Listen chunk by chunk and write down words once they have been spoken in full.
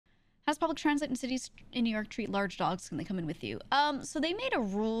How's public transit in cities in New York treat large dogs? Can they come in with you? So they made a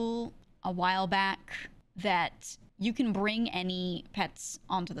rule a while back that you can bring any pets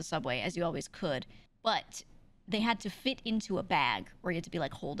onto the subway, as you always could, but they had to fit into a bag where you had to be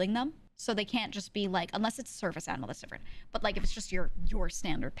like holding them. So they can't just be like, unless it's a service animal, that's different. But like if it's just your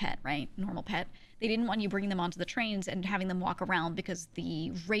standard pet, right? Normal pet. They didn't want you bringing them onto the trains and having them walk around because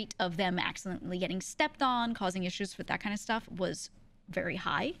the rate of them accidentally getting stepped on, causing issues with that kind of stuff was very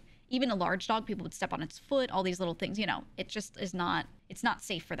high. Even a large dog, people would step on its foot, all these little things, you know, it just is not, it's not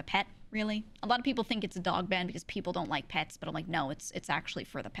safe for the pet, really. A lot of people think it's a dog ban because people don't like pets, but I'm like, no, it's actually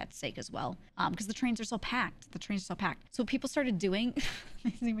for the pet's sake as well. Because the trains are so packed. The trains are so packed. So what people started doing,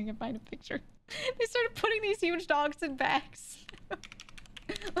 let me see if I can find a picture. They started putting these huge dogs in bags.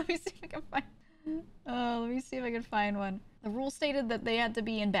 Let me see if I can find, let me see if I can find one. The rule stated that they had to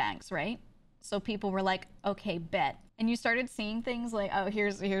be in bags, right? So people were like, okay, bet. And you started seeing things like, oh,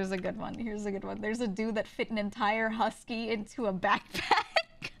 here's a good one. Here's a good one. There's a dude that fit an entire husky into a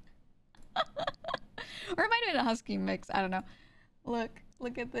backpack. Or it might have been a husky mix. I don't know. Look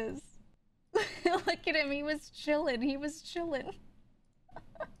at this. Look at him. He was chilling. He was chilling.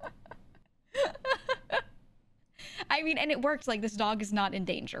 I mean, and it worked. Like, this dog is not in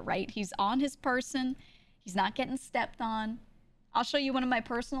danger, right? He's on his person. He's not getting stepped on. I'll show you one of my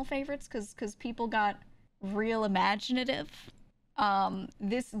personal favorites because people got real imaginative.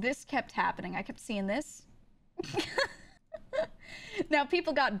 This kept happening. I kept seeing this. Now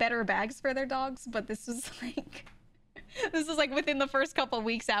people got better bags for their dogs, but this was like within the first couple of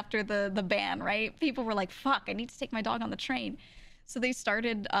weeks after the ban, right? People were like, fuck, I need to take my dog on the train. So they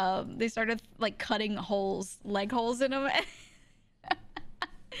started like cutting holes, leg holes in them.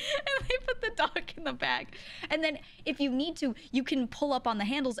 And they put the dog in the bag. And then if you need to, you can pull up on the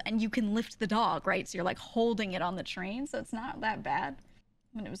handles and you can lift the dog, right? So you're like holding it on the train. So it's not that bad.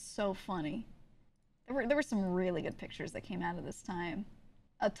 And it was so funny. There were some really good pictures that came out of this time.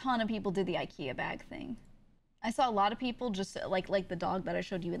 A ton of people did the IKEA bag thing. I saw a lot of people just like the dog that I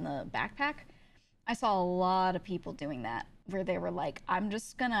showed you in the backpack. I saw a lot of people doing that where they were like, I'm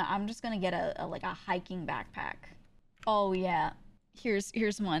just gonna get a like a hiking backpack. Oh yeah.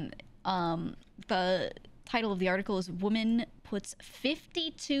 Here's one. The title of the article is "Woman Puts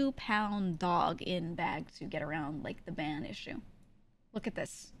 52-pound Dog in Bag to Get Around Like the Ban Issue." Look at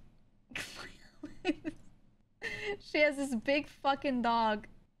this. She has this big fucking dog.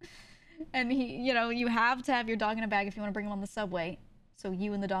 And you have to have your dog in a bag if you want to bring him on the subway. So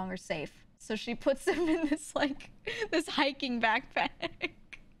you and the dog are safe. So she puts him in this hiking backpack.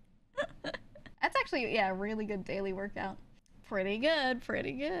 That's actually, yeah, a really good daily workout. Pretty good,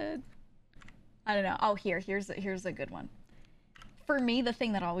 pretty good. I don't know. Oh, here's a good one. For me, the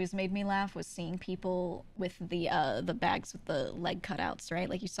thing that always made me laugh was seeing people with the bags with the leg cutouts, right?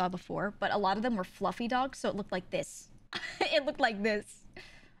 Like you saw before. But a lot of them were fluffy dogs, so it looked like this. It looked like this.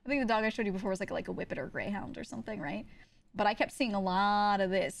 I think the dog I showed you before was like a Whippet or Greyhound or something, right? But I kept seeing a lot of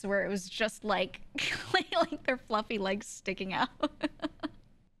this where it was just like like their fluffy legs sticking out.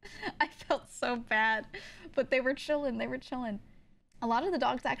 I felt so bad, but they were chilling. They were chilling. A lot of the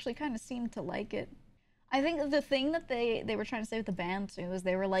dogs actually kind of seemed to like it. I think the thing that they were trying to say with the ban too is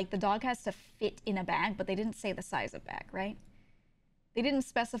they were like, the dog has to fit in a bag, but they didn't say the size of bag, right? They didn't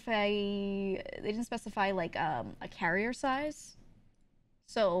specify like a carrier size.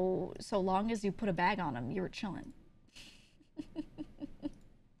 So long as you put a bag on them, you were chilling.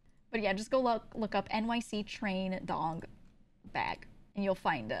 But yeah, just go look up NYC train dog bag, and you'll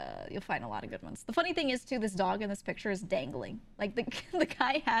find a lot of good ones. The funny thing is too, this dog in this picture is dangling. Like the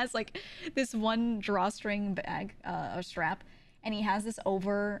guy has like this one drawstring bag, or strap, and he has this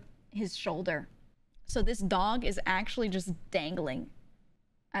over his shoulder. So this dog is actually just dangling.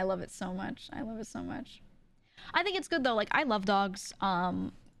 I love it so much. I love it so much. I think it's good though. Like, I love dogs,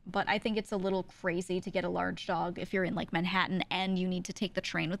 but I think it's a little crazy to get a large dog if you're in like Manhattan and you need to take the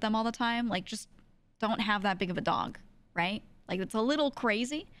train with them all the time. Like, just don't have that big of a dog, right? Like, it's a little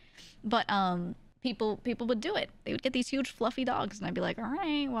crazy, but people would do it. They would get these huge fluffy dogs, and I'd be like, all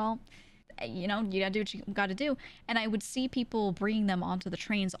right, well, you gotta do what you gotta do. And I would see people bringing them onto the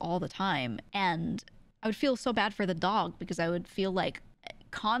trains all the time, and I would feel so bad for the dog because I would feel like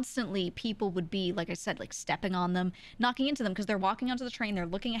constantly people would be, like I said, like stepping on them, knocking into them because they're walking onto the train, they're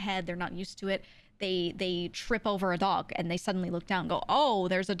looking ahead, they're not used to it. They trip over a dog and they suddenly look down and go, oh,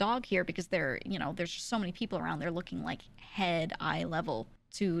 there's a dog here, because there's just so many people around. They're looking like eye level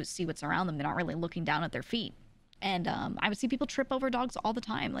to see what's around them. They're not really looking down at their feet. And I would see people trip over dogs all the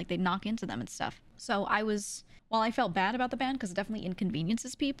time. Like, they'd knock into them and stuff. So while I felt bad about the ban because it definitely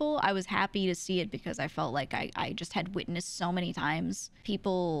inconveniences people, I was happy to see it because I felt like I just had witnessed so many times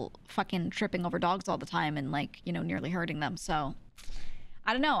people fucking tripping over dogs all the time and, like, you know, nearly hurting them. So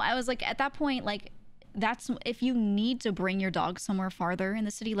I don't know. I was like, at that point, like, that's if you need to bring your dog somewhere farther in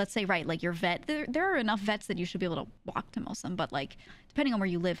the city, let's say, right, like your vet, there are enough vets that you should be able to walk to most of them, but like depending on where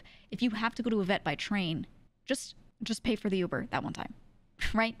you live, if you have to go to a vet by train, just pay for the Uber that one time.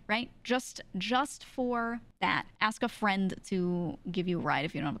 Right, just for that. Ask a friend to give you a ride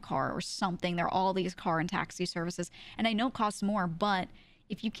if you don't have a car or something. There are all these car and taxi services, and I know it costs more, but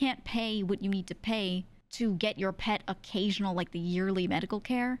if you can't pay what you need to pay to get your pet occasional, like the yearly medical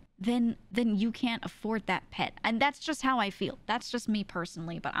care, then you can't afford that pet. And that's just how I feel. That's just me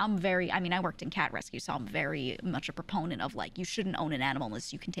personally. But I mean, I worked in cat rescue, so I'm very much a proponent of, like, you shouldn't own an animal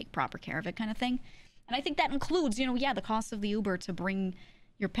unless you can take proper care of it kind of thing. And I think that includes, you know, yeah, the cost of the Uber to bring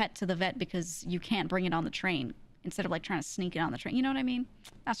your pet to the vet because you can't bring it on the train instead of, like, trying to sneak it on the train. You know what I mean?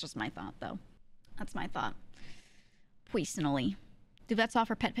 That's just my thought, though. That's my thought. Personally. Do vets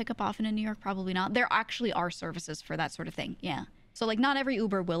offer pet pickup often in New York? Probably not. There actually are services for that sort of thing. Yeah. So, like, not every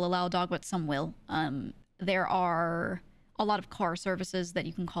Uber will allow a dog, but some will. There are a lot of car services that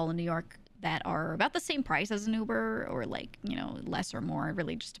you can call in New York that are about the same price as an Uber, or, like, you know, less or more. It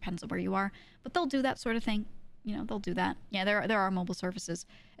really just depends on where you are. But they'll do that sort of thing. You know, they'll do that. Yeah, there are mobile services,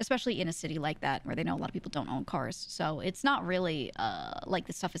 especially in a city like that where they know a lot of people don't own cars. So it's not really like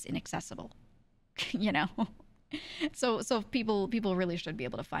this stuff is inaccessible, you know. So people really should be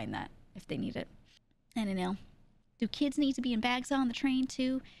able to find that if they need it. I don't know. Do kids need to be in bags on the train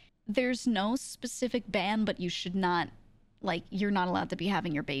too? There's no specific ban, but you should not, like, you're not allowed to be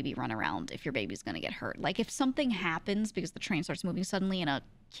having your baby run around if your baby's gonna get hurt. Like, if something happens because the train starts moving suddenly and a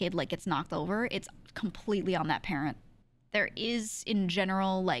kid, like, gets knocked over, it's completely on that parent. There is, in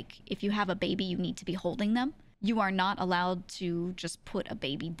general, like, if you have a baby, you need to be holding them. You are not allowed to just put a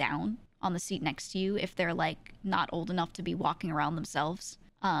baby down on the seat next to you if they're, like, not old enough to be walking around themselves,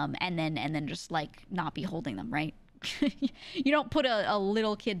 and then just, like, not be holding them, right? You don't put a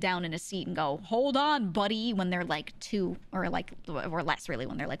little kid down in a seat and go, hold on, buddy, when they're like 2 or less, really,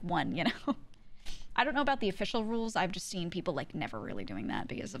 when they're like 1, you know. I don't know about the official rules. I've just seen people, like, never really doing that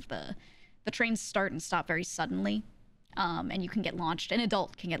because of the trains start and stop very suddenly, and you can get launched. An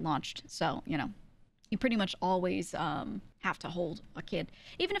adult can get launched, so, you know, you pretty much always have to hold a kid,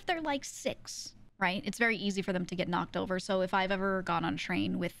 even if they're like 6, right? It's very easy for them to get knocked over. So if I've ever gone on a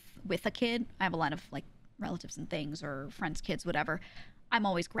train with a kid, I have a lot of, like, relatives and things, or friends' kids, whatever, I'm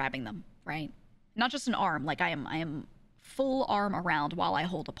always grabbing them, right? Not just an arm, like I am full arm around while I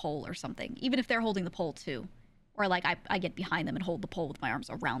hold a pole or something, even if they're holding the pole too. Or, like, I get behind them and hold the pole with my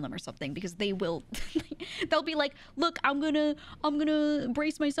arms around them or something, because they will, they'll be like, look, I'm gonna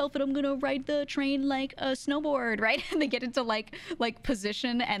brace myself and I'm gonna ride the train like a snowboard, right? And they get into like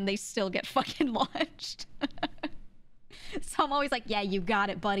position and they still get fucking launched. So I'm always like, yeah, you got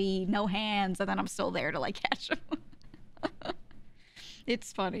it, buddy. No hands. And then I'm still there to, like, catch them.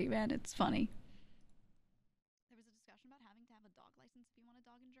 It's funny, man. It's funny. There was a discussion about having to have a dog license if you want a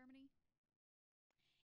dog in Germany.